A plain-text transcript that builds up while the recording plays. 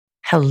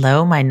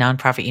Hello, my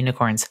nonprofit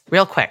unicorns.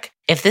 Real quick,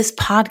 if this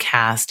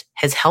podcast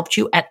has helped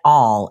you at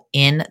all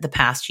in the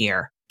past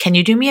year, can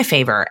you do me a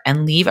favor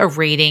and leave a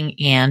rating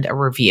and a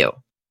review?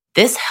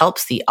 This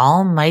helps the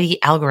almighty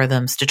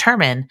algorithms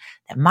determine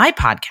that my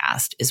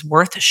podcast is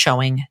worth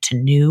showing to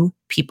new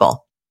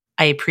people.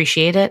 I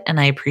appreciate it, and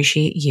I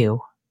appreciate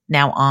you.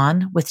 Now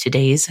on with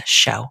today's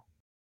show.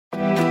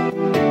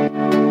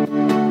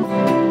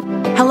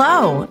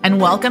 Hello,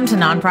 and welcome to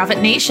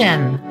Nonprofit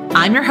Nation.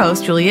 I'm your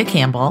host, Julia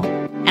Campbell,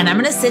 and I'm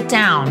going to sit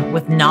down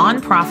with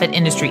nonprofit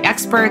industry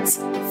experts,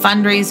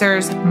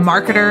 fundraisers,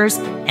 marketers,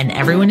 and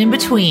everyone in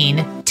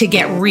between to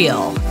get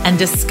real and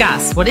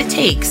discuss what it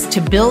takes to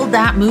build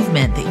that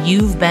movement that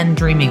you've been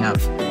dreaming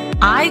of.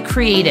 I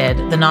created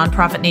the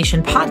Nonprofit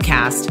Nation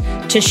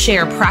podcast to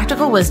share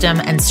practical wisdom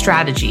and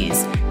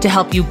strategies to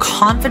help you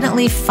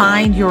confidently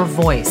find your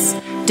voice,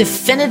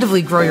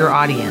 definitively grow your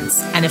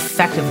audience, and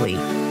effectively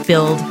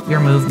build your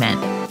movement.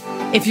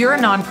 If you're a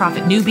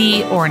nonprofit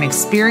newbie or an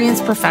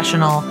experienced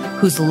professional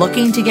who's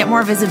looking to get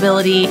more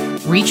visibility,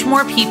 reach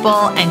more people,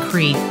 and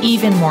create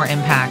even more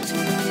impact,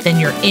 then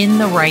you're in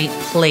the right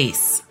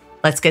place.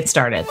 Let's get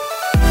started.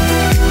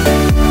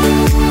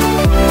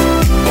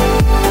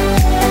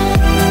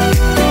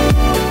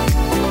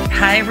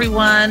 Hi,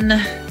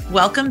 everyone.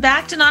 Welcome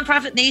back to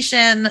Nonprofit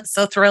Nation.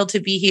 So thrilled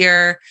to be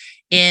here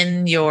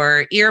in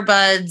your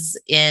earbuds,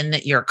 in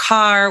your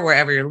car,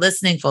 wherever you're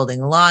listening,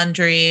 folding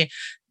laundry,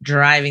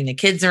 driving the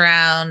kids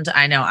around.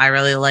 I know I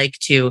really like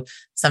to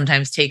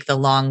sometimes take the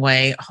long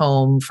way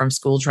home from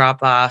school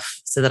drop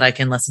off so that I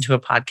can listen to a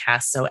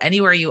podcast. So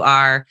anywhere you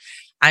are,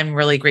 I'm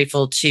really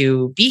grateful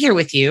to be here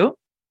with you.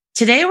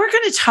 Today, we're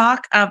going to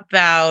talk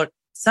about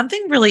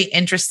something really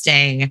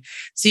interesting.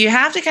 So you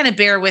have to kind of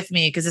bear with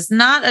me because it's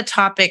not a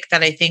topic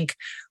that I think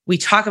we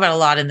talk about a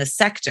lot in the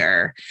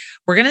sector.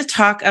 We're going to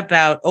talk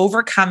about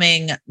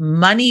overcoming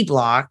money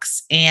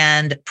blocks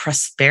and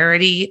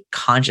prosperity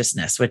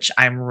consciousness, which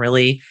I'm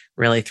really,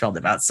 really thrilled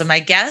about. So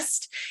my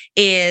guest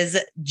is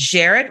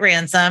Jarrett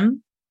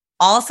Ransom,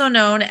 also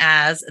known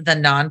as the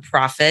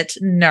Nonprofit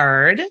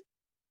Nerd.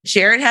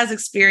 Jarrett has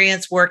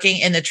experience working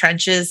in the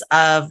trenches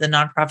of the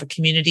nonprofit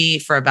community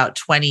for about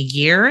 20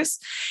 years,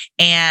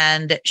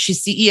 and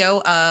she's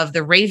CEO of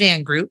the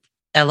Rayvan Group,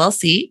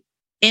 LLC,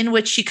 in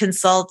which she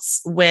consults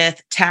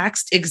with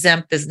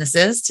tax-exempt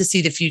businesses to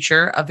see the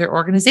future of their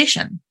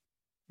organization.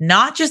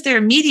 Not just their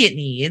immediate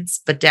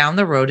needs, but down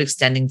the road,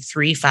 extending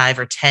 3, 5,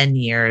 or 10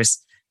 years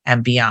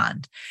and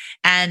beyond.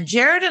 And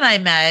Jarrett and I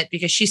met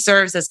because she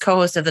serves as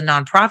co-host of the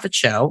Nonprofit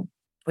Show,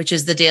 which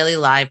is the daily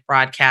live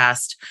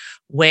broadcast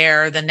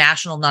where the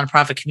national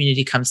nonprofit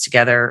community comes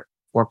together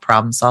for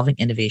problem solving,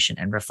 innovation,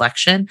 and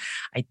reflection.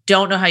 I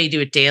don't know how you do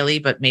it daily,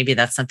 but maybe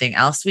that's something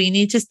else we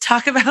need to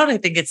talk about. I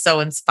think it's so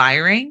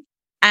inspiring.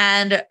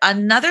 And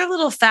another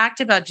little fact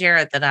about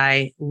Jarrett that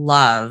I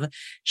love,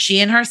 she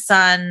and her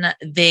son,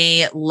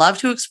 they love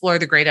to explore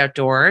the great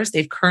outdoors.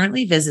 They've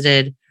currently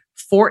visited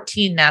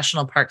 14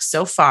 national parks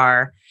so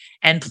far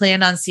and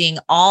plan on seeing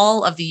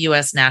all of the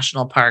U.S.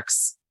 national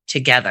parks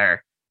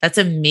together. That's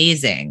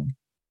amazing.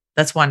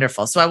 That's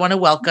wonderful. So I want to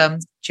welcome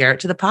Jarrett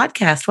to the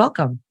podcast.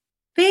 Welcome.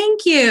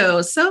 Thank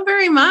you so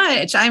very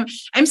much.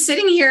 I'm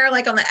sitting here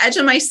like on the edge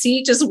of my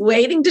seat, just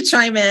waiting to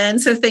chime in.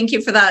 So thank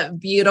you for that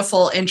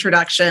beautiful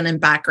introduction and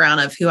background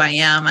of who I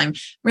am. I'm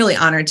really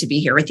honored to be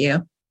here with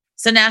you.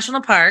 So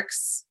national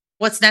parks,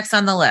 what's next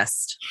on the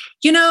list?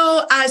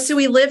 So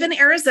we live in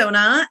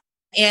Arizona,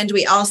 and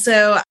we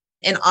also,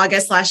 in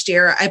August last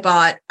year, I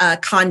bought a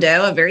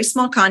condo, a very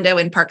small condo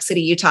in Park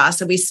City, Utah.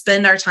 So we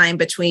spend our time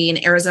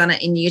between Arizona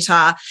and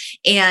Utah.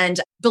 And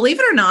believe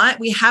it or not,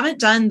 we haven't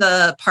done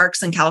the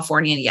parks in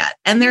California yet.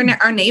 And they're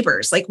our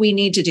neighbors. Like, we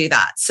need to do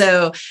that.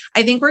 So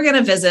I think we're going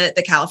to visit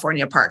the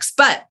California parks.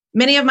 But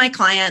many of my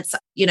clients,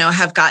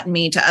 have gotten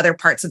me to other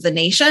parts of the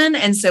nation.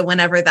 And so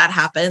whenever that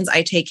happens,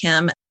 I take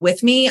him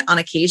with me on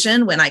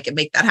occasion when I can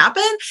make that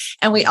happen.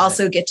 And we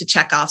also get to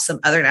check off some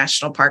other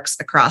national parks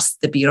across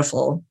the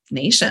beautiful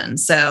nation.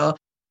 So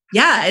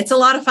yeah, it's a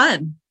lot of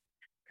fun.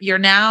 You're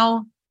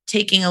now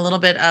taking a little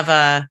bit of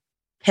a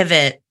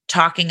pivot,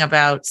 talking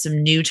about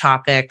some new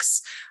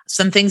topics,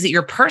 some things that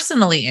you're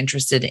personally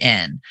interested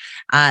in.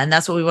 And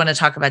that's what we want to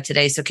talk about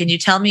today. So can you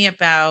tell me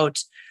about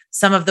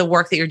some of the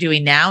work that you're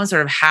doing now and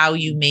sort of how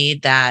you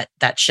made that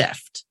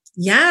shift?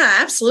 Yeah,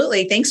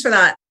 absolutely. Thanks for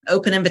that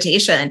open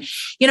invitation.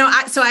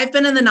 So I've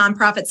been in the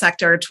nonprofit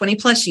sector 20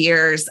 plus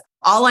years.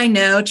 All I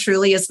know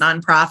truly is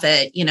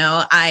nonprofit.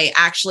 I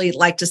actually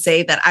like to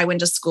say that I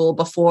went to school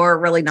before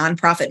really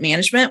nonprofit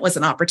management was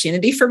an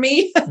opportunity for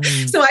me.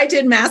 So I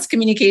did mass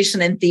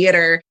communication and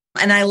theater.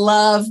 And I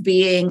love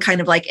being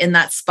kind of like in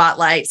that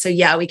spotlight. So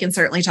yeah, we can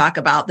certainly talk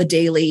about the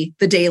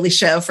daily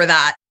show for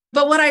that.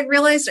 But what I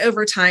realized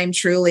over time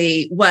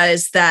truly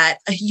was that,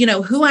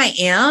 who I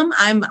am,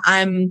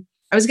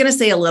 I was going to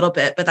say a little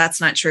bit, but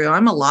that's not true.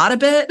 I'm a lot of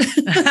bit.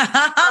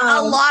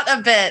 A lot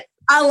of bit.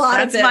 A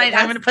lot of bit. I'm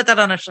going to put that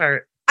on a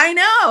shirt. I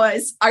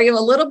know. Are you a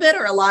little bit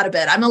or a lot of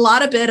bit? I'm a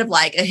lot of bit of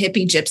like a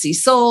hippie gypsy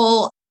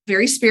soul.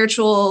 very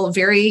spiritual,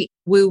 very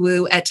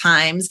woo-woo at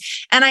times.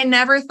 And I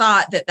never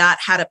thought that that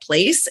had a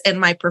place in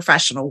my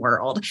professional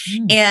world.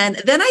 And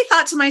then I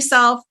thought to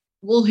myself,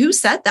 well, who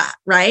said that,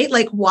 right?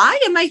 Like, why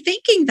am I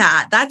thinking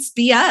that? That's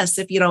BS,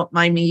 if you don't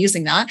mind me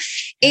using that.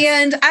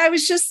 And I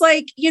was just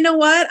like, you know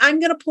what? I'm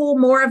going to pull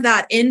more of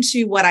that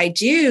into what I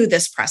do,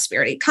 this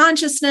prosperity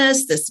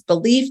consciousness, this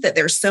belief that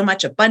there's so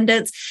much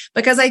abundance,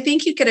 because I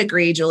think you could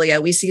agree,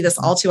 Julia, we see this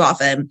all too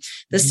often,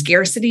 the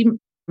scarcity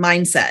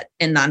mindset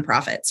in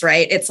nonprofits,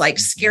 right? It's like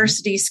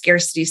scarcity,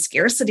 scarcity,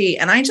 scarcity.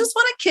 And I just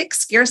want to kick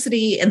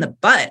scarcity in the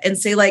butt and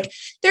say, like,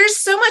 there's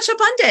so much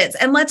abundance.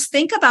 And let's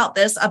think about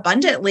this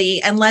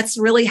abundantly. And let's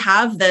really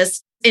have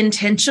this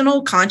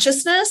intentional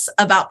consciousness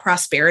about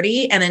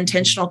prosperity and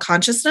intentional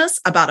consciousness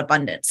about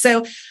abundance.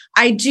 So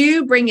I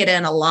do bring it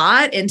in a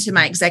lot into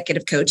my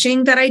executive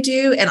coaching that I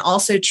do, and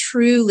also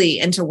truly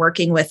into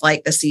working with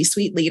like the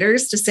C-suite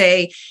leaders to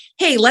say,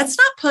 hey, let's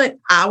not put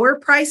our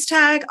price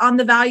tag on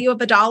the value of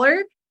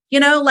 $1.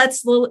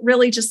 Let's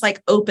really just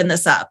like open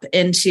this up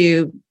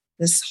into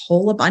this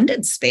whole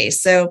abundance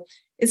space. So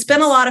it's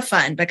been a lot of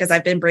fun because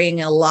I've been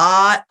bringing a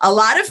lot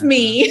of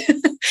me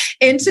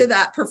into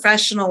that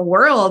professional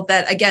world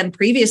that, again,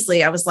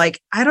 previously I was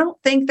like, I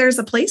don't think there's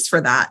a place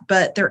for that,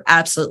 but there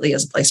absolutely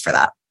is a place for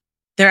that.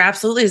 There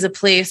absolutely is a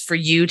place for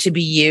you to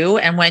be you.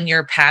 And when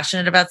you're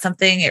passionate about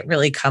something, it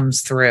really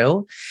comes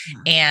through.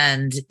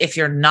 And if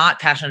you're not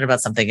passionate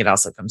about something, it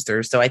also comes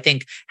through. So I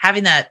think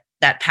having that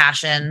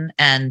passion,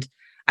 and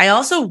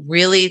I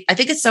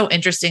think it's so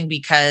interesting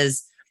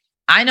because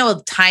I know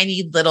a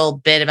tiny little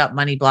bit about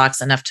money blocks,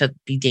 enough to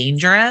be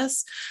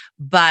dangerous,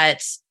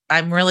 but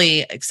I'm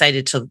really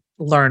excited to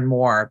learn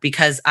more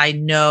because I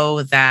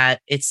know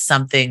that it's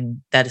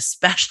something that,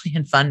 especially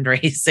in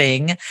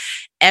fundraising,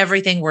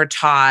 everything we're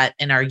taught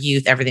in our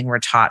youth, everything we're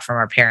taught from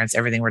our parents,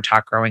 everything we're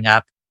taught growing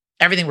up,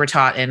 everything we're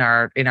taught in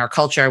our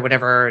culture,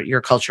 whatever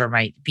your culture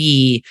might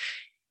be,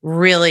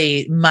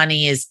 really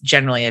money is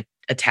generally a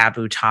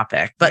taboo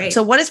topic. But right.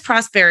 So what is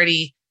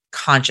prosperity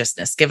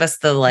consciousness? Give us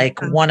the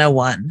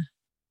 101.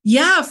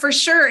 Yeah, for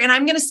sure. And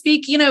I'm going to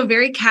speak,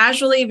 very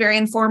casually, very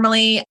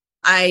informally.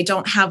 I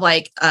don't have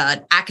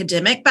an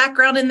academic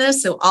background in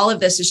this. So all of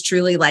this is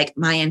truly like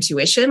my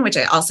intuition, which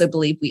I also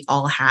believe we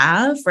all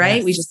have, right?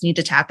 Yes. We just need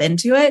to tap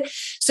into it.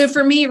 So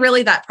for me,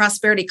 really that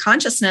prosperity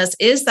consciousness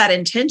is that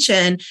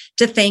intention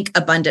to think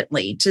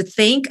abundantly, to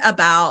think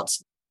about,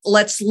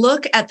 let's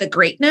look at the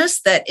greatness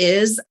that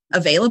is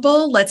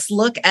available. Let's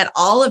look at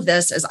all of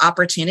this as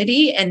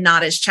opportunity and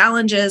not as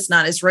challenges,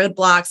 not as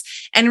roadblocks,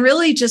 and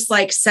really just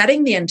like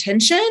setting the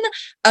intention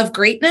of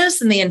greatness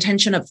and the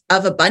intention of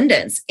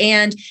abundance.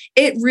 And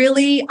it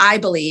really, I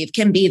believe,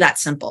 can be that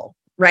simple,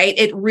 right?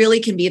 It really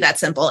can be that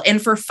simple.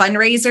 And for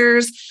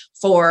fundraisers,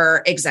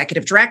 for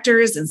executive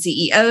directors and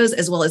CEOs,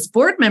 as well as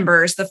board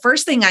members, the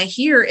first thing I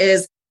hear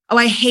is, oh,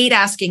 I hate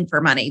asking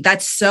for money.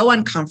 That's so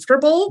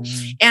uncomfortable.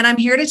 And I'm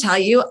here to tell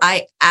you,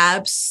 I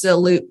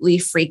absolutely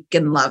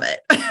freaking love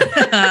it.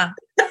 I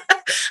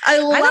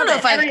don't know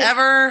if I've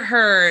ever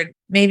heard,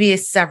 maybe a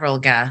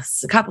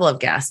couple of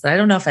guests, but I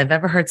don't know if I've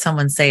ever heard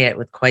someone say it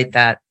with quite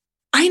that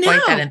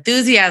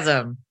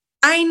enthusiasm.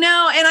 I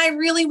know. And I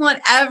really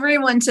want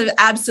everyone to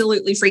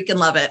absolutely freaking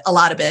love it, a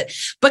lot of it,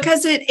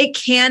 because it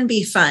can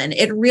be fun.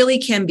 It really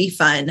can be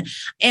fun.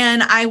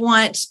 And I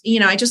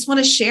just want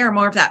to share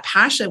more of that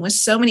passion with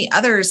so many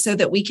others so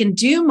that we can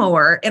do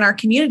more in our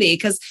community.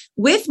 Because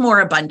with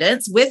more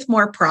abundance, with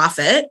more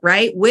profit,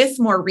 right? With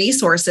more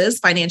resources,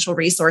 financial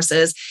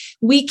resources,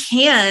 we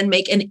can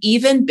make an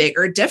even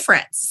bigger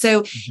difference.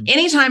 So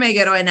anytime I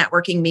go to a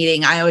networking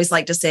meeting, I always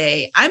like to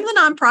say, I'm the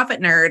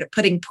nonprofit nerd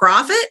putting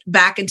profit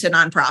back into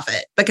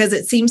nonprofit, because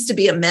it seems to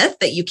be a myth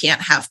that you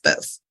can't have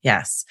both.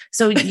 Yes.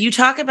 So you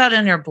talk about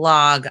in your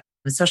blog,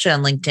 especially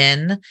on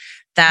LinkedIn,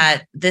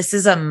 that this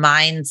is a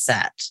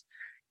mindset.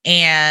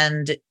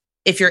 And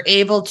if you're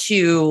able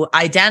to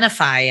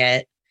identify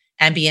it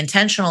and be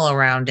intentional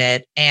around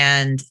it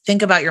and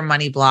think about your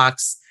money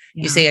blocks,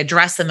 you say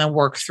address them and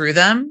work through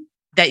them,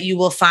 that you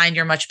will find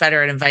you're much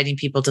better at inviting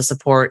people to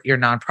support your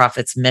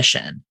nonprofit's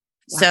mission.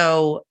 Wow.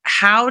 So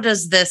how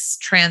does this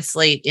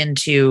translate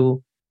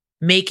into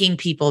making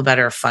people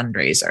better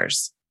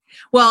fundraisers?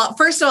 Well,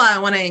 first of all, I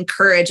want to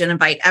encourage and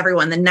invite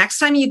everyone, the next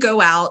time you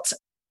go out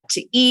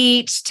to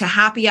eat, to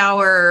happy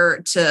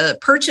hour, to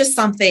purchase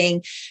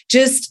something,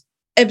 just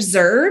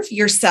observe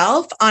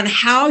yourself on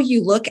how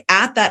you look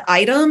at that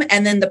item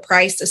and then the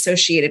price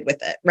associated with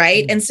it,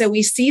 right? And so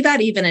we see that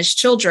even as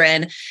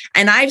children,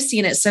 and I've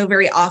seen it so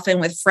very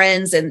often with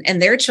friends and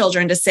their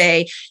children to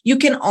say, you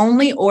can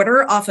only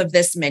order off of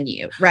this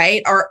menu,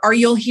 right? Or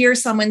you'll hear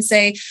someone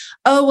say,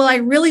 oh, well, I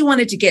really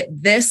wanted to get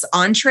this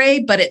entree,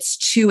 but it's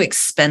too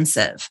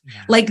expensive.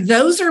 Yeah. Like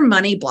those are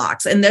money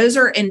blocks, and those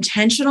are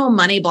intentional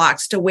money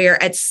blocks to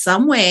where at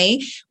some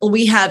way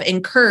we have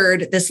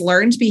incurred this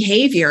learned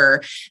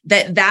behavior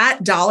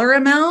that dollar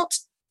amount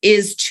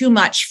is too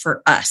much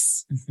for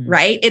us,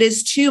 right? It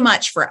is too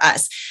much for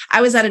us.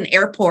 I was at an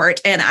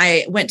airport and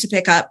I went to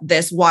pick up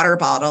this water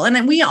bottle. And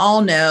then we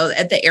all know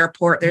at the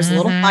airport, there's a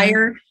little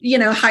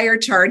higher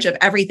charge of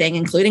everything,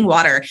 including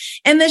water.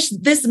 And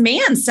this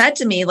man said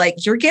to me,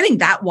 like, you're getting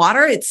that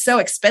water? It's so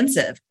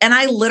expensive. And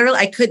I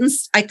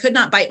could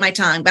not bite my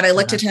tongue, but I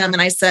looked at him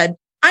and I said,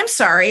 I'm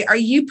sorry, are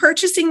you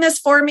purchasing this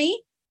for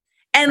me?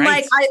 And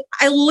like,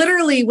 I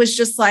literally was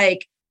just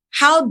like,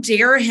 how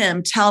dare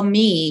him tell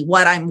me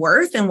what I'm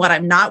worth and what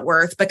I'm not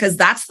worth, because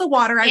that's the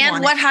water I want.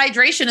 And what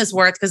hydration is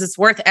worth, because it's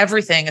worth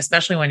everything,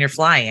 especially when you're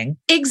flying.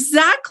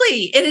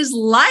 Exactly. It is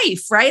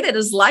life, right? It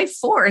is life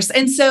force.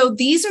 And so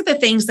these are the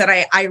things that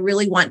I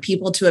really want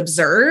people to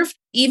observe.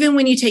 Even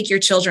when you take your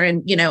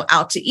children,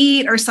 out to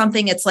eat or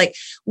something, it's like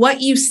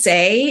what you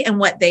say and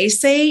what they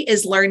say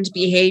is learned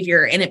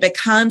behavior, and it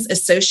becomes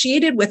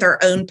associated with our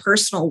own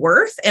personal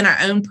worth and our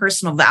own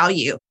personal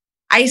value.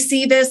 I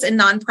see this in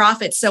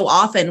nonprofits so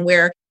often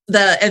where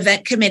the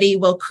event committee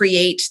will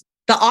create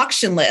the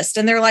auction list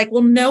and they're like,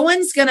 well, no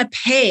one's going to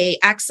pay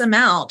X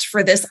amount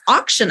for this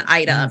auction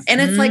item.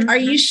 And it's like, are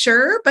you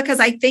sure?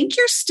 Because I think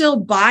you're still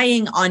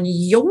buying on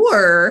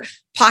your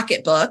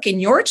pocketbook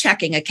and your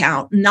checking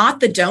account, not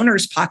the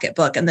donor's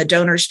pocketbook and the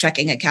donor's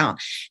checking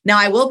account. Now,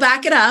 I will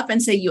back it up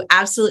and say you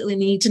absolutely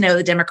need to know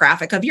the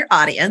demographic of your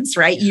audience,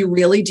 right? You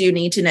really do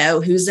need to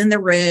know who's in the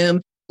room.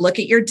 Look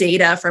at your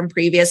data from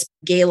previous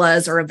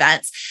galas or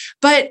events,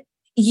 but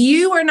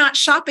you are not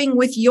shopping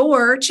with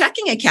your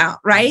checking account,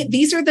 right?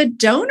 These are the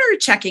donor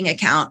checking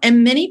account.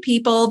 And many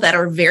people that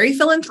are very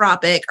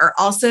philanthropic are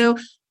also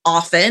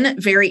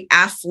often very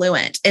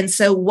affluent. And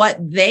so what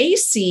they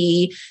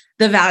see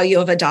the value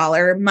of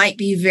 $1 might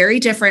be very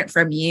different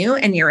from you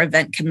and your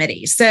event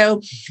committee. So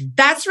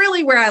that's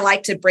really where I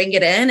like to bring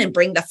it in and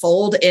bring the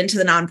fold into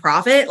the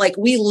nonprofit. Like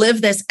we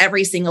live this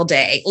every single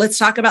day. Let's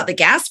talk about the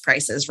gas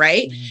prices,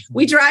 right?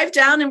 We drive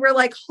down and we're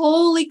like,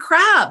 holy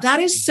crap,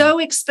 that is so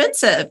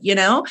expensive,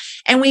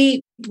 and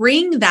we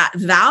bring that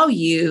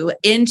value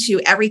into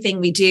everything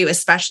we do,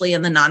 especially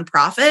in the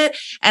nonprofit.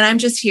 And I'm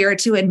just here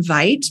to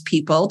invite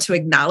people to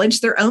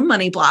acknowledge their own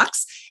money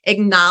blocks,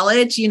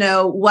 acknowledge,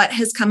 what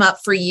has come up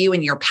for you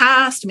in your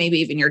past, maybe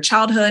even your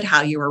childhood,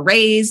 how you were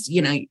raised,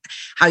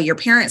 how your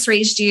parents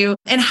raised you,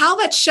 and how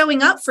that's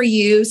showing up for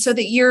you so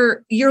that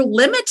you're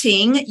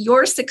limiting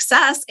your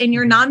success and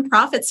your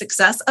nonprofit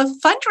success of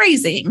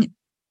fundraising.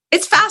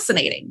 It's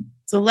fascinating.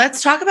 So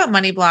let's talk about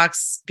money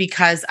blocks,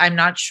 because I'm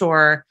not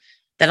sure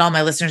that all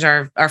my listeners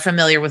are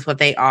familiar with what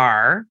they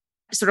are.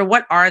 Sort of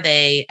what are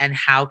they and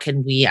how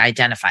can we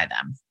identify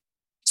them?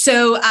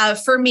 So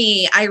for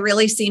me, I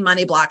really see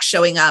money blocks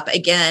showing up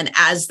again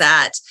as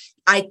that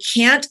I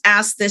can't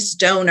ask this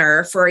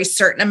donor for a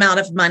certain amount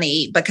of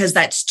money because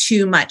that's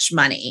too much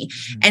money.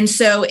 And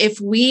so if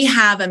we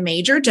have a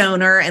major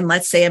donor, and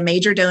let's say a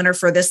major donor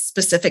for this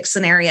specific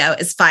scenario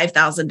is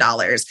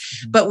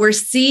 $5,000, but we're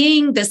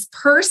seeing this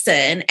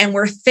person and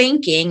we're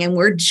thinking and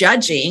we're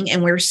judging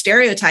and we're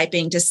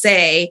stereotyping to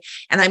say,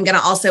 and I'm going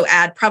to also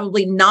add,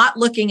 probably not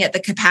looking at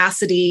the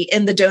capacity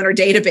in the donor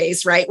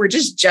database, right? We're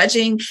just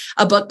judging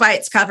a book by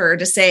its cover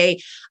to say,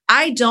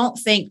 I don't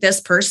think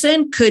this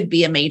person could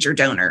be a major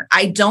donor.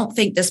 I don't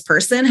think this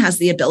person has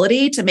the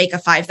ability to make a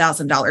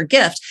 $5,000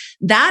 gift.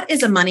 That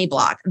is a money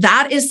block.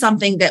 That is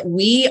something that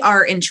we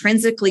are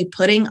intrinsically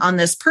putting on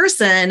this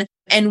person,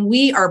 and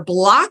we are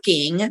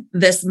blocking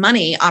this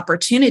money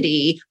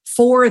opportunity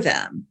for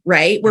them,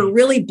 right? We're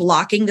really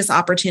blocking this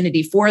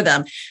opportunity for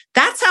them.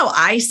 That's how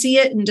I see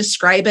it and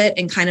describe it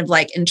and kind of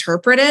like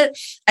interpret it.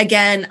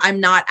 Again, I'm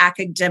not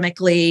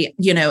academically,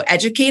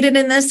 educated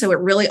in this. So it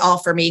really all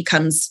for me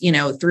comes,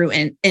 through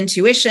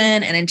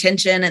intuition and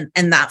intention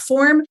and that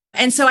form.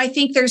 And so I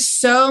think there's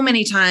so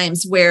many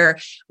times where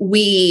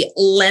we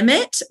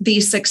limit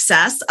the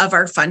success of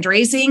our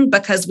fundraising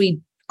because we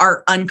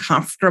are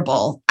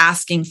uncomfortable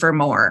asking for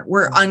more.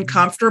 We're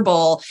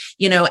uncomfortable,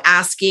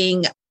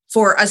 asking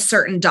for a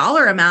certain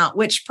dollar amount,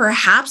 which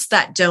perhaps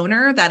that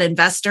donor, that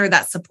investor,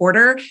 that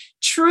supporter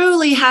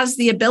truly has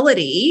the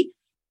ability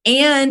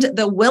and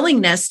the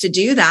willingness to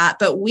do that.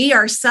 But we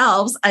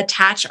ourselves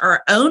attach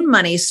our own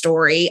money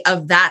story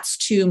of that's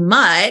too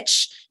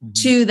much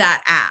to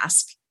that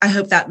ask. I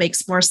hope that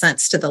makes more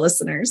sense to the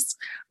listeners.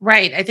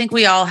 Right. I think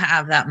we all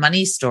have that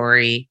money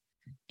story,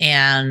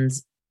 and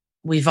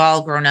we've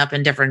all grown up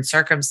in different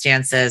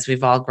circumstances.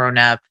 We've all grown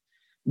up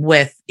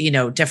with,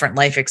 different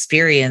life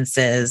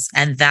experiences.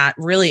 And that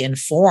really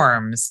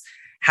informs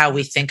how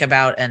we think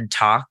about and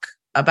talk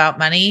about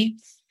money.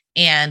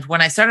 And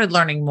when I started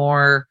learning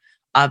more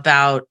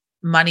about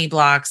money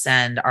blocks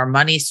and our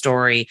money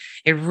story,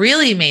 it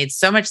really made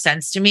so much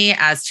sense to me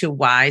as to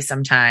why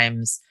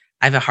sometimes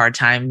I have a hard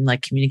time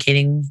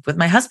communicating with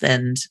my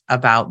husband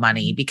about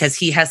money, because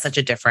he has such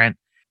a different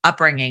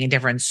upbringing, a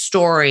different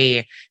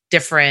story,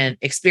 different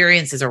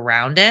experiences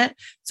around it.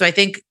 So I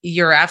think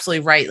you're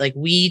absolutely right.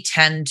 We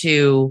tend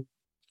to,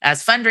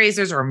 as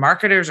fundraisers or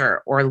marketers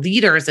or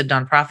leaders in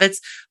nonprofits,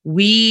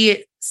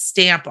 we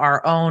stamp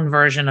our own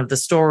version of the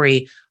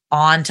story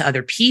onto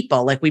other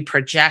people. We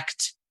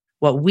project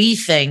what we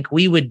think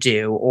we would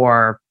do,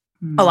 or,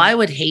 oh, I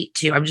would hate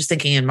to. I'm just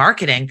thinking in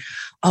marketing,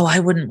 oh, I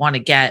wouldn't want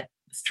to get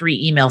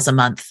 3 emails a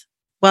month.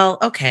 Well,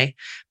 okay.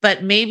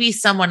 But maybe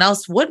someone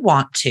else would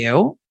want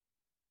to.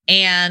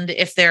 And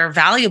if they're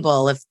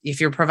valuable, if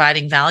you're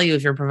providing value,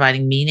 if you're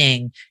providing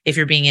meaning, if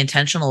you're being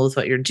intentional with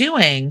what you're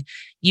doing,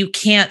 you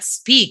can't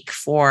speak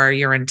for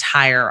your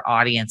entire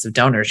audience of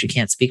donors. You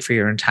can't speak for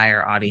your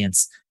entire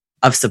audience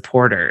of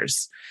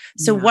supporters.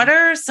 So what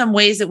are some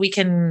ways that we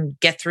can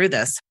get through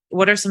this?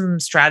 What are some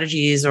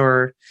strategies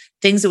or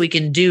things that we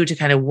can do to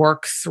kind of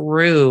work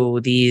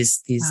through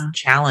these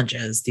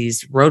challenges,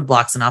 these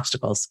roadblocks and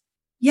obstacles?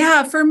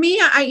 Yeah, for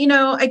me,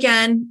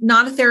 again,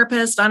 not a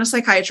therapist, not a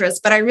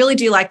psychiatrist, but I really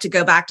do like to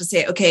go back to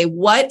say, okay,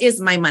 what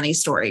is my money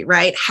story,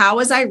 right? How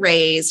was I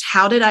raised?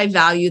 How did I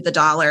value the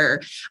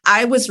dollar?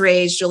 I was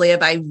raised, Julia,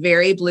 by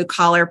very blue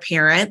collar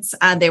parents.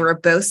 They were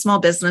both small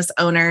business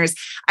owners.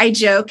 I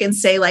joke and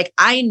say, like,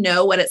 I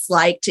know what it's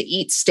like to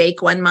eat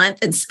steak one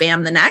month and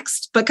spam the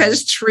next,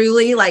 because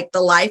truly, like,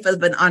 the life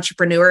of an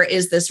entrepreneur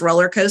is this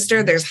roller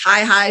coaster. There's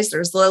high highs,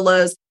 there's low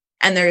lows.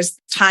 And there's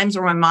times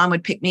where my mom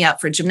would pick me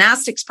up for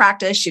gymnastics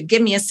practice. She'd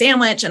give me a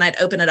sandwich and I'd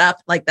open it up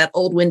like that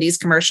old Wendy's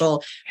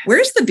commercial. Yes.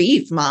 Where's the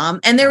beef, Mom?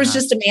 And there was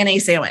just a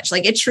mayonnaise sandwich.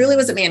 Like, it truly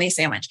was a mayonnaise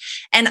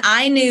sandwich. And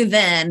I knew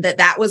then that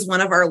that was one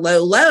of our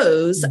low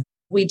lows.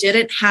 We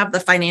didn't have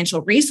the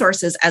financial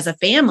resources as a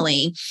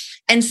family.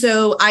 And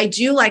so I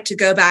do like to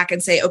go back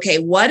and say, okay,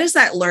 what is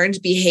that learned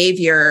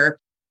behavior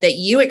that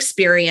you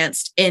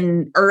experienced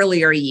in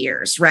earlier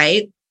years,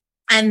 right?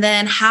 And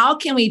then how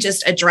can we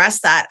just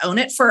address that, own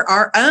it for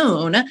our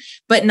own,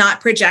 but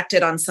not project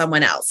it on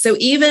someone else? So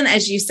even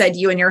as you said,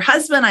 you and your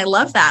husband, I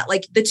love that.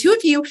 Like, the two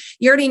of you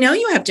already know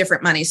you have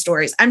different money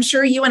stories. I'm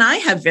sure you and I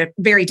have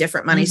very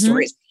different money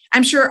stories.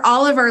 I'm sure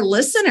all of our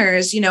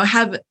listeners,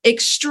 have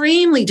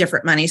extremely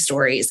different money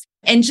stories.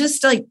 And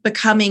just like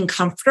becoming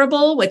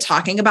comfortable with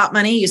talking about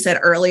money. You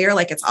said earlier,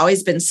 like, it's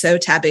always been so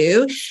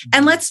taboo.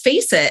 And let's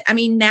face it, I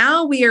mean,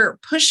 now we are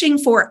pushing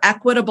for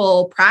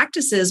equitable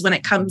practices when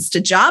it comes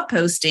to job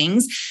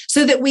postings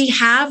so that we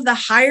have the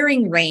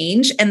hiring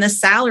range and the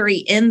salary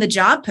in the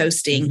job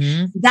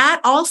posting.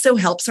 That also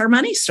helps our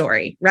money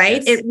story,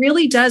 right? Yes. It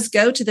really does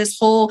go to this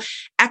whole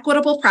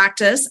equitable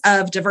practice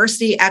of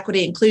diversity,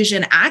 equity,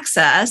 inclusion,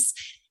 access,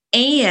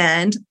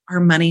 and our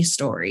money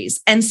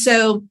stories. And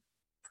so,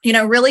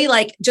 really,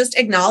 like, just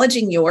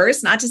acknowledging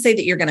yours, not to say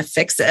that you're going to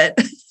fix it.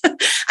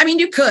 I mean,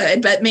 you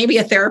could, but maybe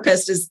a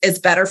therapist is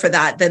better for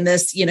that than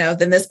this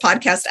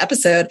podcast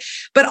episode,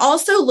 but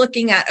also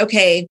looking at,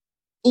 okay,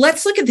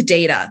 let's look at the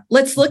data.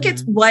 Let's look at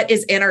what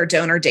is in our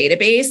donor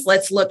database.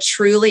 Let's look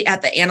truly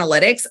at the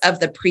analytics of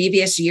the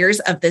previous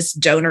years of this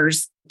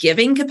donor's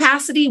giving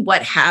capacity.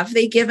 What have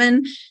they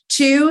given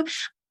to?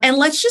 And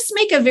let's just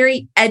make a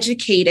very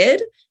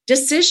educated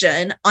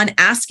decision on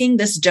asking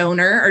this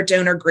donor or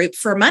donor group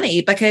for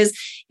money, because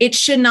it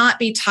should not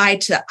be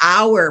tied to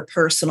our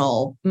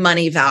personal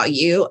money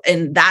value.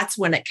 And that's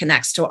when it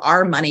connects to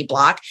our money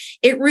block.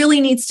 It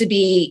really needs to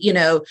be,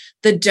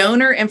 the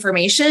donor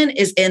information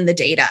is in the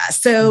data.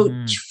 So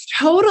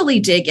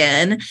totally dig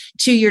in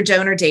to your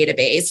donor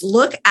database.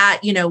 Look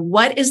at,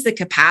 what is the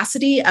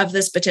capacity of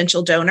this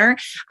potential donor?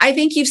 I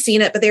think you've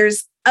seen it, but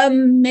there's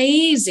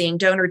amazing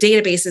donor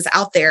databases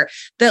out there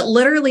that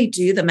literally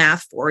do the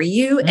math for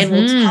you and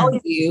will tell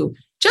you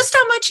just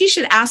how much you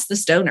should ask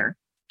this donor.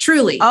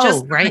 Truly,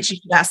 just how much you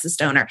should ask this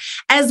donor,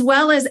 as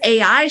well as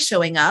AI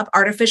showing up,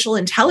 artificial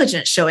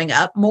intelligence showing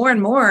up more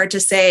and more to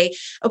say,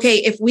 okay,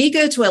 if we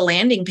go to a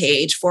landing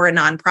page for a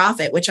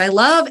nonprofit, which I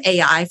love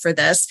AI for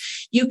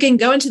this, you can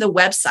go into the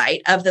website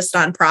of this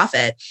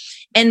nonprofit.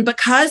 And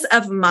because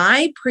of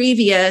my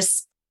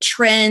previous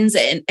trends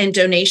and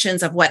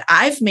donations of what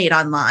I've made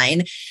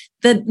online,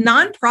 the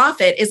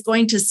nonprofit is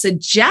going to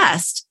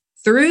suggest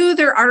through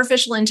their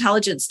artificial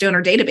intelligence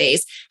donor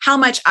database how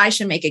much I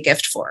should make a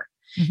gift for.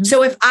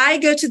 So if I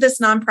go to this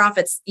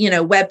nonprofit's,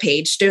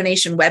 webpage,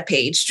 donation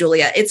webpage,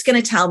 Julia, it's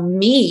going to tell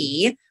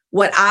me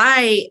what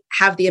I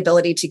have the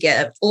ability to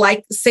give.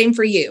 Like, same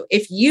for you.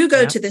 If you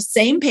go to the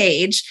same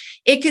page,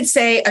 it could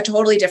say a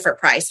totally different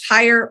price,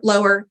 higher,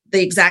 lower,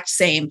 the exact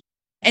same.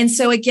 And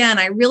so again,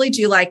 I really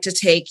do like to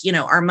take,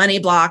 our money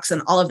blocks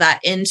and all of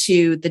that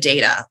into the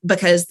data,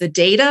 because the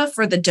data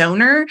for the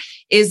donor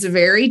is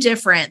very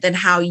different than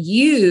how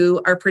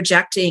you are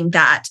projecting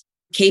that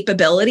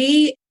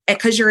capability,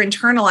 because you're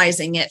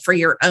internalizing it for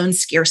your own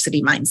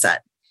scarcity mindset.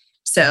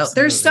 So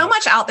Absolutely. There's so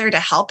much out there to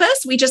help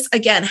us. We just,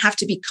 again, have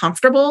to be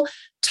comfortable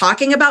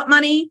talking about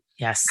money,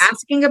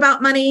 asking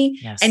about money,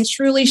 and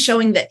truly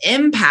showing the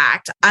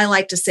impact, I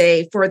like to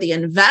say, for the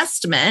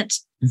investment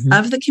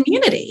of the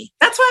community.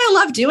 That's why I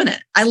love doing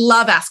it. I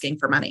love asking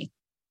for money.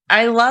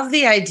 I love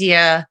the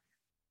idea.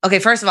 Okay,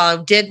 first of all,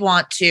 I did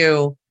want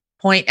to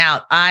point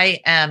out,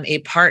 I am a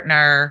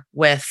partner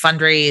with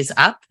Fundraise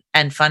Up,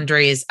 and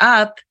Fundraise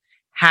Up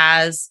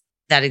has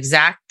that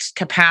exact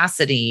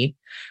capacity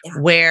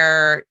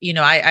where,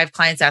 I have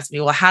clients ask me,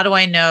 well, how do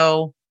I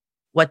know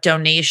what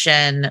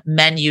donation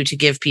menu to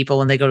give people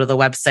when they go to the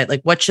website.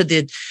 Like what should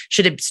it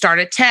start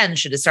at 10?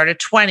 Should it start at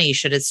 20?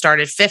 Should it start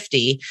at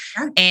 50?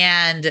 Yeah.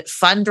 And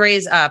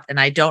fundraise up. And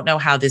I don't know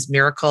how these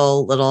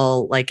miracle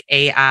little like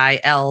AI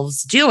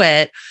elves do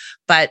it,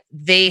 but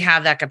they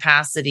have that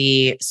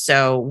capacity.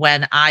 So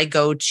when I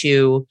go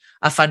to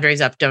a Fundraise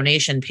Up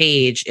donation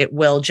page, it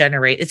will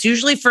generate. It's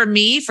usually for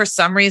me, for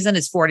some reason,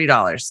 it's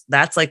 $40.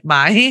 That's like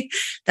my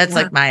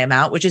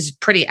amount, which is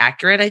pretty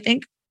accurate, I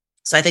think.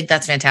 So I think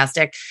that's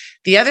fantastic.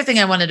 The other thing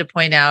I wanted to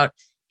point out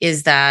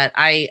is that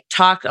I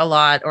talk a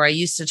lot, or I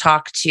used to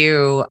talk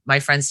to my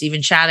friend,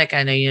 Stephen Shattuck.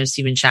 I know you know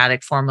Stephen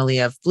Shattuck, formerly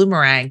of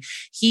Bloomerang.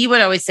 He would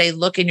always say,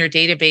 look in your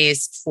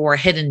database for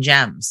hidden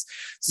gems.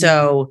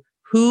 So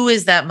who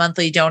is that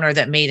monthly donor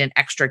that made an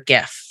extra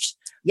gift?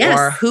 Yes.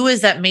 Or who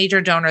is that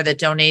major donor that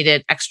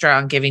donated extra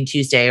on Giving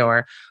Tuesday?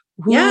 Or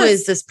who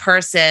is this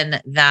person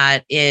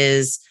that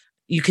is,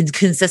 you can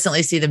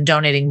consistently see them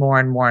donating more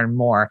and more and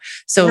more.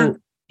 So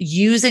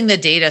using the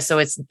data, so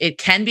it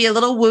can be a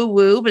little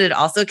woo-woo, but it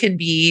also can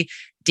be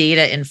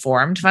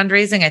data-informed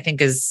fundraising, I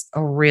think is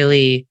a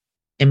really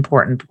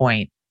important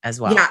point as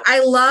well. Yeah,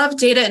 I love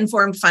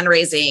data-informed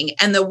fundraising.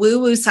 And the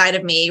woo-woo side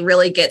of me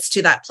really gets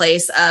to that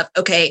place of,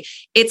 okay,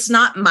 it's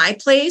not my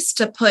place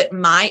to put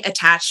my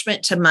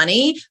attachment to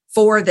money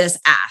for this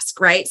ask,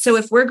 right? So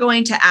if we're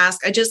going to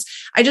ask, I just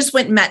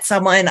went and met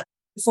someone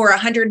for a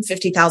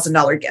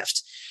 $150,000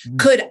 gift.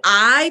 Could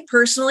I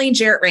personally,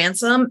 Jarrett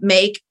Ransom,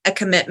 make a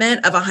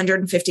commitment of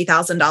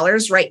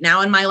 $150,000 right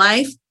now in my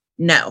life?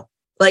 No.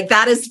 Like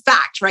that is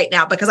fact right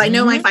now because I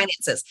know my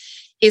finances.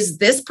 Is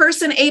this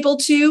person able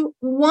to?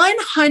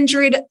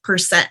 100%.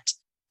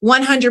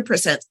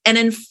 100%. And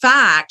in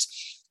fact,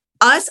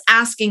 us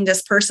asking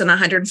this person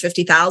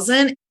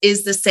 $150,000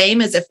 is the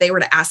same as if they were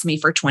to ask me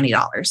for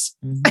 $20.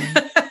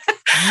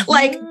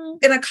 Like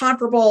in a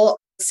comparable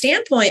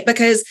standpoint,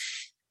 because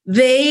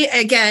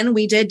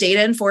we did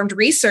data-informed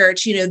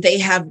research, they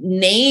have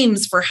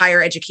names for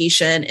higher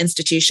education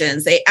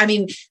institutions.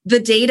 The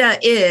data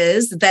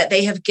is that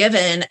they have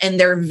given and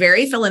they're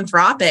very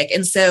philanthropic.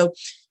 And so,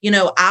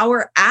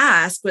 our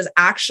ask was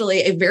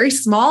actually a very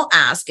small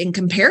ask in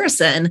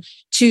comparison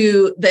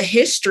to the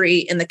history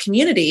in the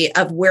community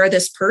of where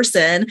this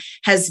person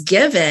has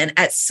given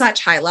at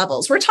such high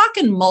levels. We're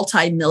talking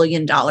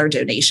multi-million-dollar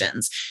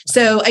donations.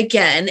 So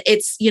again,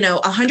 it's,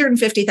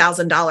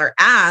 $150,000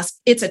 ask.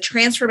 It's a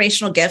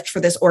transformational gift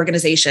for this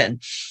organization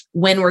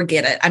when we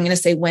get it. I'm going to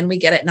say when we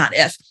get it, not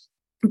if.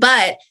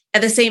 But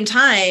at the same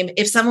time,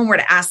 if someone were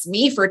to ask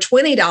me for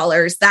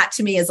 $20, that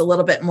to me is a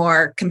little bit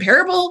more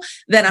comparable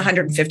than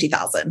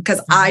 $150,000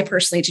 because I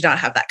personally do not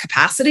have that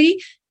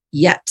capacity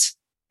yet.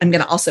 I'm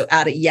going to also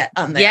add a yet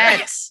on there.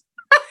 Yet.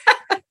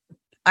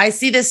 I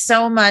see this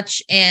so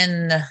much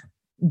in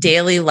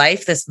daily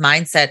life, this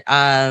mindset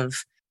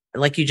of,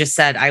 like you just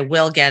said, I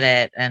will get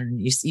it.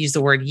 And you use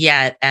the word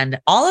yet. And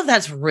all of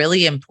that's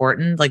really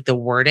important, like the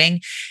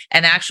wording.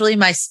 And actually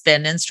my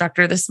spin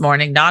instructor this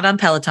morning, not on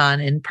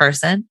Peloton, in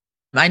person,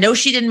 I know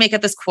she didn't make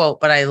up this quote,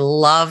 but I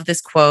love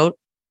this quote.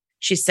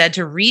 She said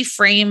to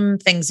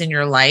reframe things in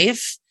your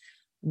life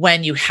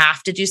when you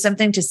have to do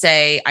something to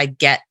say, I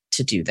get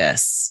to do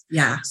this.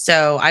 Yeah.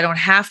 So I don't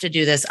have to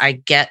do this. I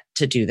get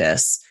to do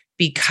this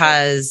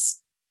because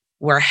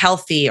we're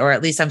healthy, or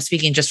at least I'm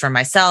speaking just for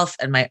myself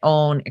and my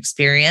own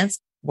experience.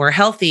 We're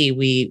healthy.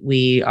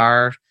 We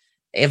are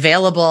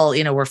available,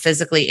 we're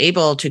physically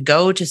able to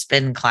go to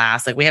spin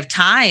class. Like we have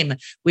time,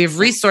 we have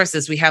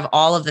resources, we have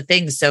all of the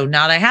things. So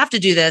not I have to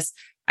do this,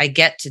 I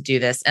get to do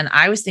this. And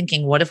I was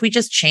thinking, what if we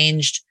just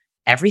changed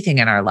everything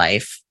in our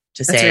life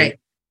to say,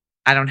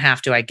 I don't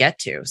have to, I get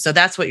to. So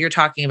that's what you're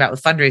talking about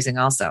with fundraising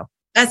also.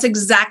 That's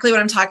exactly what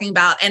I'm talking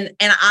about. And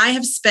I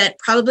have spent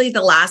probably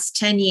the last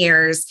 10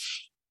 years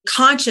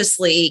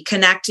consciously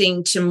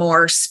connecting to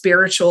more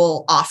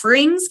spiritual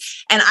offerings.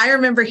 And I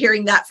remember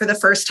hearing that for the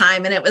first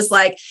time. And it was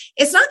like,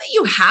 it's not that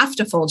you have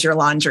to fold your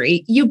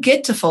laundry, you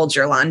get to fold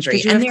your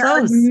laundry. And there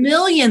are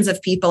millions of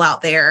people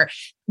out there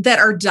that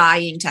are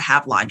dying to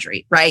have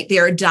laundry, right? They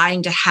are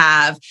dying to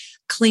have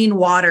clean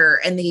water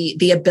and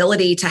the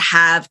ability to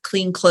have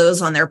clean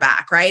clothes on their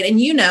back, right? And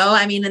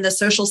in the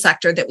social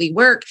sector that we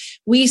work,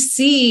 we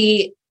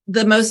see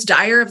the most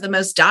dire of the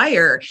most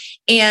dire.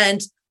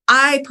 And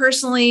I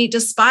personally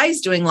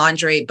despise doing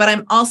laundry, but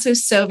I'm also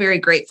so very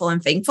grateful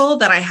and thankful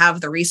that I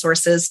have the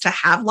resources to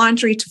have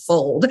laundry to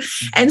fold.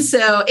 And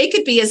so it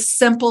could be as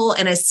simple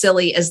and as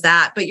silly as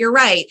that. But you're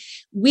right.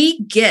 We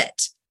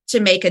get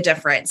to make a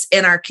difference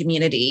in our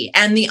community.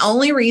 And the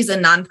only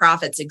reason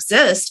nonprofits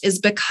exist is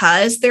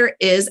because there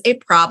is a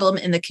problem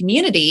in the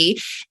community,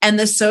 and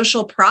the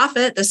social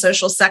profit, the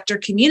social sector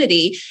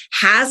community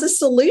has a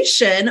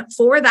solution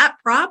for that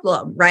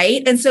problem,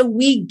 right? And so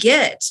we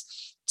get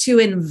to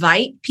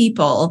invite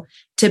people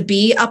to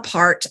be a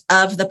part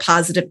of the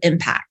positive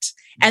impact.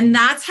 And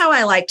that's how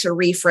I like to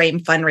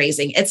reframe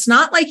fundraising. It's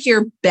not like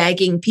you're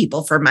begging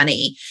people for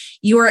money.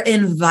 You are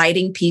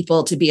inviting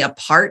people to be a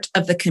part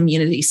of the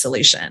community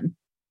solution.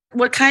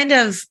 What kind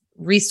of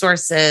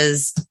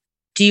resources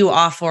do you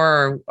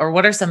offer, or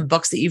what are some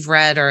books that you've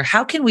read, or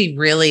how can we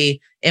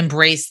really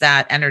embrace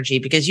that energy?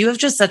 Because you have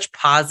just such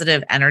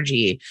positive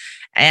energy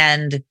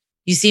and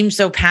you seem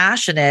so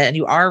passionate, and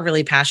you are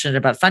really passionate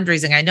about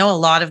fundraising. I know a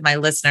lot of my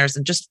listeners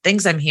and just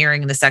things I'm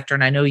hearing in the sector,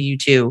 and I know you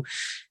too,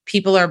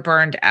 people are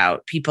burned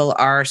out. People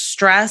are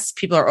stressed.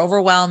 People are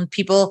overwhelmed.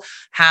 People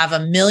have a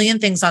million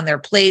things on their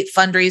plate.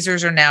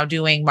 Fundraisers are now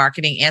doing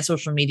marketing and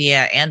social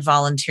media and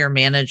volunteer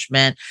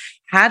management.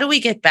 How do we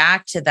get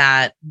back to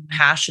that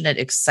passionate,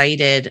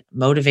 excited,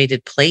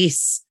 motivated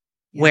place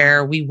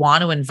where we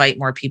want to invite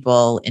more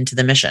people into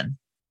the mission?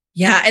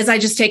 Yeah, as I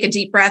just take a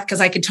deep breath,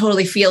 because I could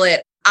totally feel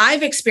it.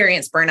 I've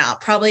experienced burnout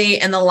probably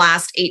in the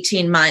last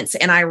 18 months.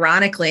 And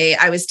ironically,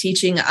 I was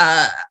teaching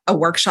a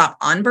workshop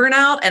on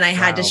burnout, and I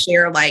had to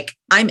share, like,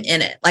 I'm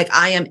in it. Like,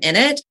 I am in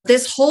it.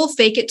 This whole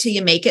fake it till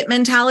you make it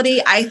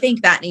mentality, I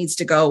think that needs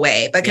to go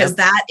away, because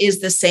that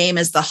is the same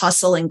as the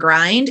hustle and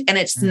grind. And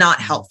it's not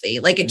healthy.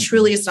 Like, it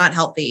truly is not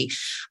healthy.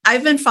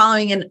 I've been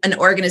following an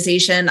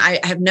organization. I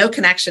have no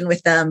connection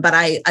with them, but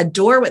I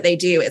adore what they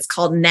do. It's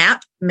called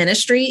NAP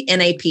Ministry,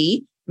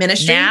 NAP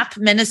Ministry. NAP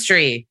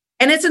Ministry.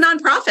 And it's a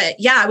nonprofit.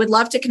 Yeah, I would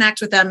love to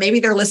connect with them. Maybe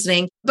they're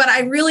listening. But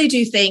I really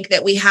do think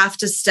that we have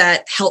to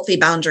set healthy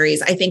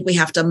boundaries. I think we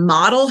have to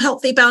model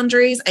healthy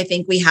boundaries. I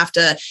think we have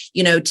to,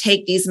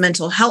 take these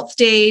mental health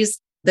days,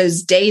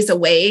 those days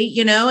away.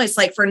 It's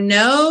like for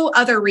no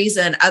other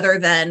reason other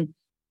than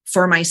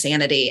for my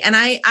sanity. And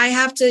I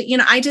have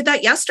to, I did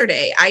that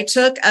yesterday. I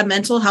took a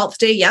mental health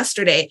day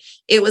yesterday.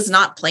 It was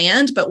not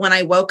planned, but when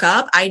I woke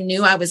up, I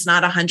knew I was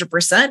not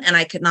 100% and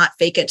I could not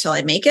fake it till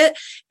I make it.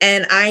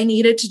 And I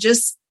needed to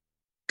just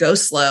go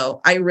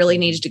slow. I really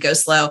needed to go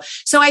slow.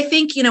 So I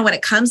think, when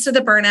it comes to the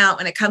burnout,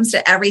 when it comes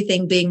to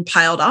everything being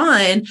piled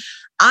on,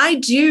 I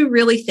do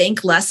really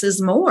think less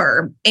is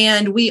more.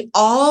 And we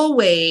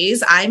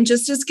always, I'm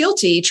just as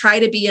guilty, try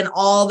to be in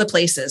all the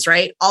places,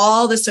 right?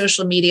 All the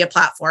social media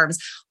platforms,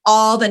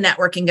 all the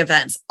networking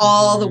events,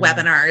 all the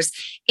webinars.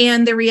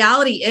 And the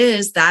reality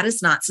is that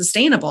is not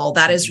sustainable.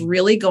 That is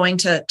really going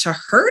to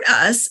hurt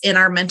us in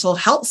our mental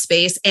health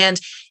space. And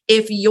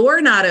if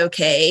you're not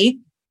okay,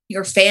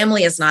 your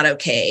family is not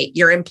okay.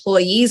 Your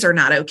employees are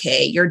not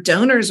okay. Your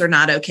donors are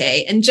not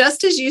okay. And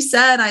just as you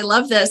said, I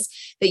love this,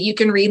 that you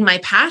can read my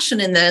passion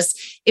in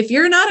this. If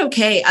you're not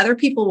okay, other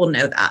people will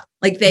know that.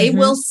 Like they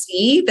will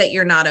see that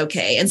you're not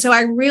okay. And so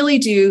I really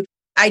do.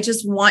 I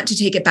just want to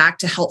take it back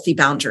to healthy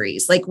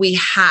boundaries. Like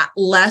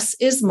less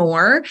is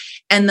more.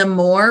 And the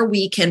more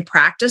we can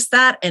practice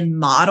that and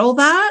model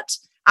that,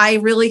 I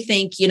really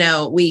think,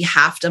 we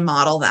have to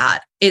model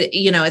that.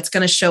 It's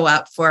going to show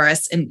up for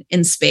us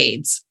in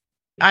spades.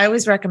 I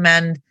always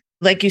recommend,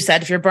 like you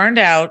said, if you're burned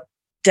out,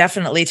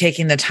 definitely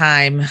taking the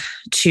time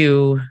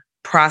to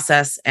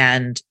process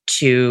and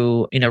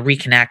to,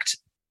 reconnect,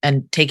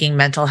 and taking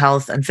mental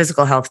health and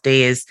physical health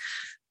days,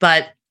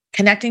 but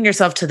connecting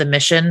yourself to the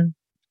mission.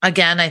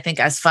 Again, I think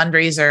as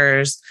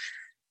fundraisers,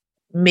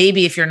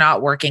 maybe if you're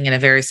not working in a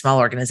very small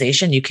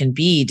organization, you can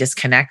be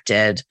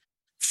disconnected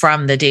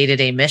from the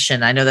day-to-day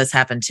mission. I know that's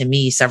happened to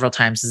me several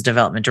times as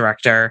development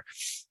director.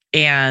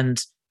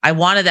 And I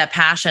wanted that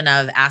passion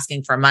of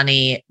asking for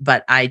money,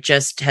 but I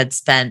just had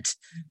spent,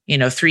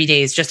 3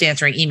 days just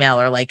answering email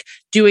or like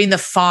doing the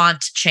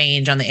font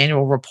change on the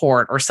annual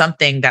report or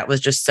something that was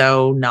just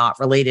so not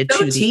related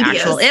to the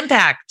actual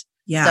impact.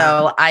 Yeah.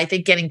 So I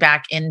think getting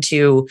back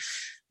into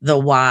the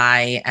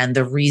why and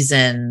the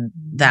reason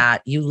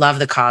that you love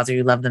the cause or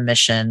you love the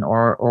mission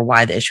or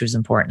why the issue is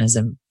important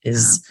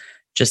is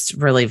just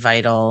really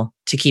vital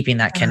to keeping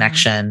that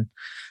connection.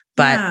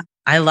 But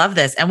I love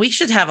this. And we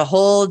should have a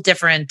whole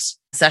different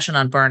session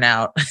on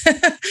burnout,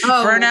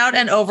 burnout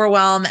and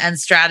overwhelm and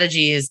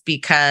strategies,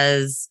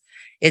 because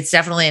it's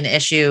definitely an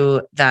issue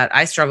that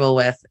I struggle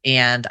with.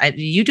 And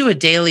you do a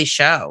daily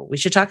show. We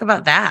should talk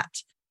about that.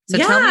 So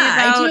tell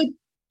me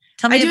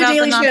about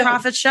the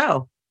nonprofit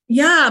show.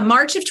 Yeah.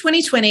 March of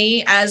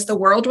 2020, as the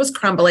world was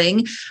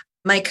crumbling,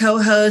 my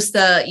co-host,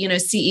 the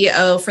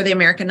CEO for the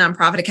American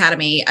Nonprofit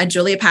Academy,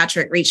 Julia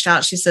Patrick, reached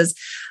out. She says,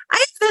 I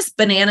have this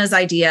bananas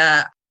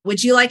idea.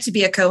 Would you like to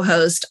be a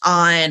co-host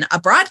on a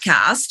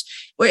broadcast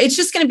where it's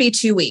just going to be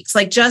 2 weeks,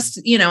 like just,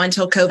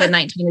 until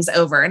COVID-19 is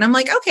over? And I'm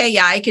like, okay,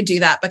 yeah, I could do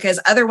that, because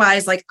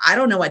otherwise, like, I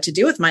don't know what to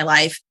do with my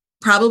life.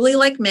 Probably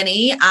like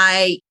many,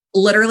 I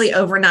literally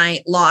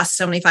overnight lost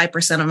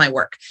 75% of my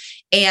work.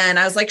 And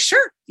I was like,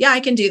 sure, yeah, I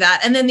can do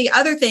that. And then the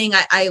other thing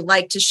I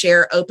like to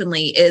share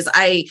openly is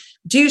I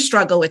do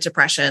struggle with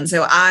depression.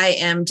 So I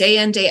am day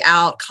in, day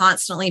out,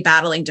 constantly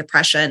battling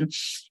depression.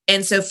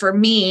 And so for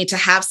me to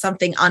have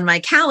something on my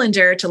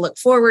calendar to look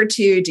forward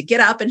to get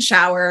up and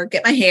shower,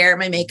 get my hair,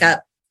 my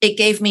makeup, it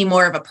gave me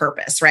more of a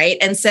purpose, right?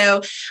 And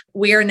so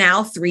we are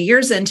now 3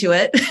 years into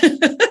it.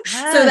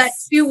 Yes. So that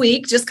 2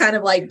 week just kind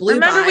of like blew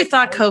by. Remember, we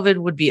thought COVID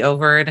would be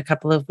over in a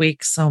couple of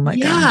weeks. Oh my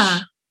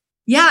gosh.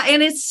 Yeah.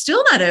 And it's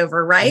still not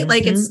over, right?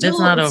 Like it's still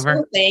not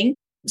over. A thing.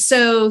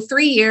 So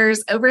 3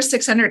 years, over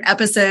 600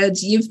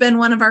 episodes. You've been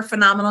one of our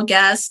phenomenal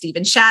guests.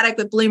 Stephen Shattuck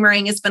with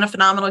Bloomerang has been a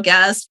phenomenal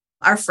guest.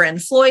 Our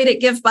friend Floyd at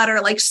Give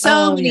Butter, like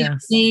so many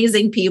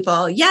amazing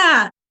people.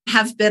 Yeah.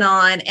 have been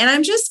on.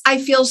 And I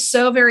feel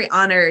so very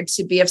honored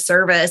to be of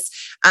service,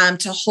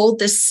 to hold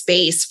this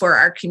space for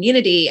our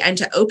community and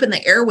to open the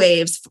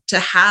airwaves to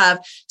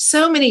have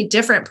so many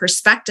different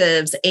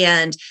perspectives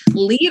and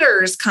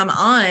leaders come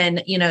on,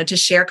 to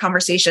share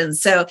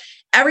conversations. So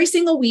every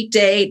single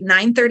weekday,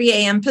 9:30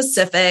 a.m.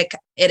 Pacific,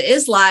 it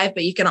is live,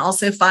 but you can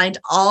also find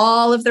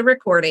all of the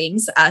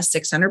recordings,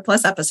 600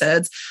 plus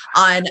episodes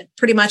on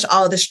pretty much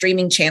all of the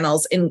streaming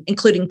channels,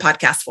 including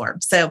podcast form.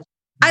 So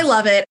I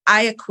love it.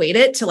 I equate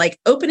it to like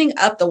opening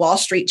up the Wall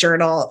Street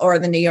Journal or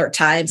the New York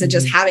Times and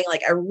just having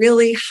like a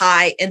really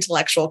high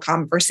intellectual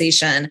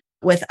conversation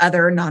with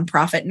other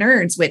nonprofit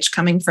nerds, which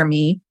coming from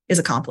me is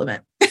a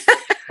compliment.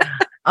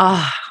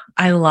 Oh,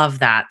 I love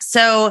that.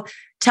 So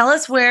tell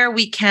us where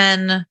we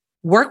can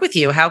work with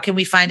you. How can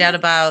we find out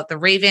about the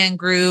Raven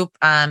Group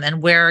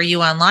and where are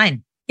you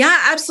online? Yeah,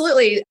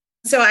 absolutely.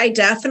 So I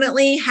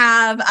definitely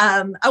have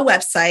a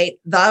website,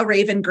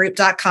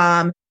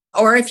 theravengroup.com.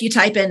 Or if you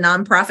type in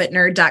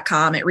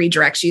nonprofitnerd.com, it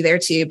redirects you there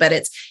too. But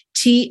it's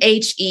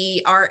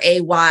THERAYVAN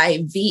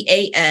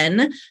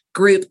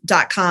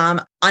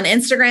group.com. On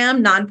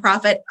Instagram,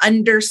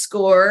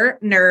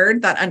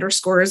 nonprofit_nerd. That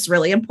underscore is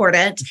really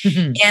important.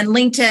 And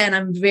LinkedIn,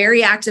 I'm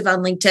very active on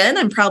LinkedIn.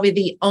 I'm probably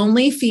the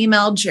only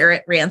female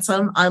Jarrett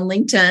Ransom on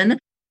LinkedIn.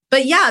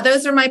 But yeah,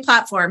 those are my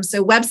platforms.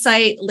 So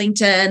website,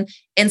 LinkedIn,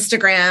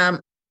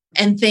 Instagram.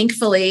 And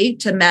thankfully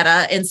to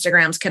Meta,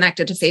 Instagram's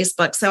connected to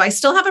Facebook. So I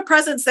still have a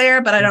presence there,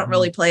 but I don't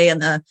really play in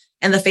the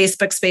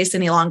Facebook space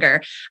any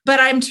longer. But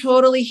I'm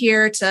totally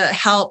here to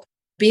help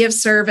be of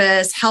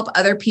service, help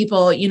other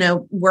people,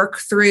 work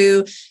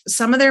through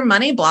some of their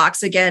money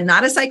blocks. Again,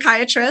 not a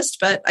psychiatrist,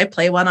 but I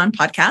play one on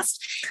podcast.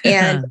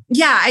 And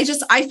yeah,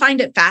 I find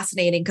it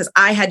fascinating because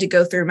I had to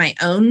go through my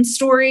own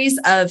stories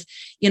of,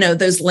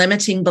 those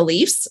limiting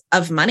beliefs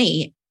of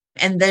money.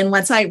 And then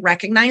once I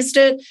recognized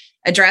it,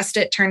 addressed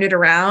it, turned it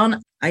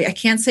around, I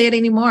can't say it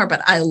anymore,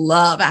 but I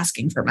love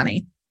asking for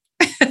money.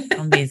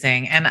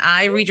 Amazing. And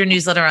I read your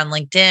newsletter on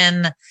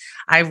LinkedIn.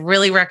 I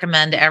really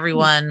recommend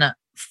everyone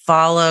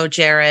follow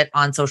Jarrett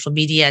on social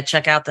media.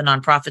 Check out the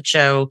Nonprofit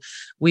Show.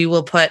 We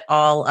will put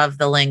all of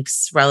the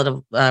links,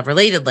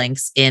 related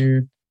links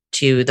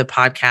into the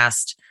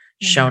podcast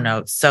show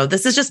notes. So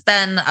this has just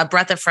been a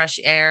breath of fresh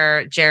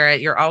air.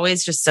 Jarrett, you're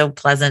always just so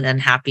pleasant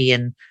and happy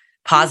and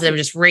positive,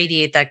 just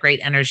radiate that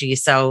great energy.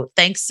 So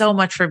thanks so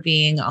much for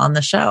being on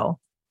the show.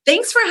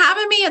 Thanks for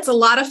having me. It's a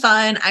lot of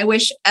fun. I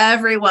wish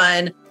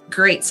everyone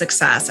great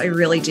success. I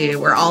really do.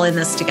 We're all in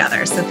this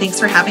together. So thanks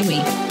for having me.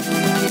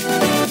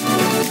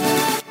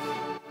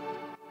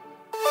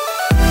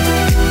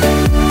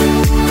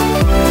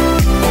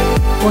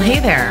 Well,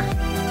 hey there.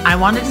 I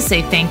wanted to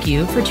say thank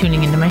you for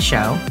tuning into my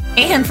show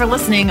and for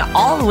listening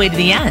all the way to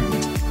the end.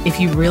 If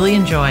you really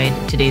enjoyed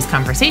today's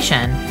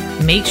conversation,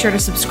 make sure to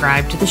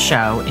subscribe to the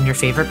show in your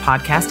favorite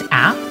podcast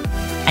app,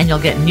 and you'll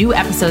get new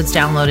episodes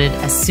downloaded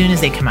as soon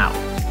as they come out.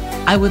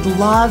 I would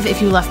love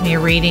if you left me a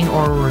rating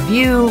or a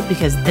review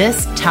because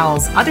this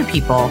tells other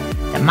people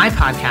that my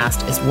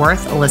podcast is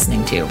worth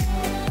listening to.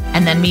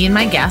 And then me and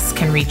my guests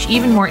can reach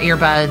even more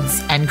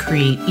earbuds and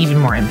create even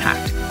more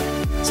impact.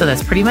 So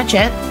that's pretty much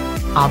it.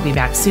 I'll be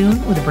back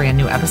soon with a brand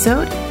new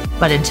episode.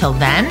 But until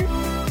then,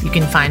 you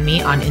can find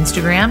me on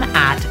Instagram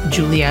at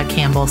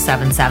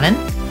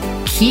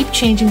JuliaCampbell77. Keep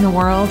changing the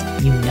world,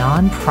 you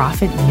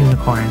nonprofit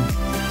unicorn.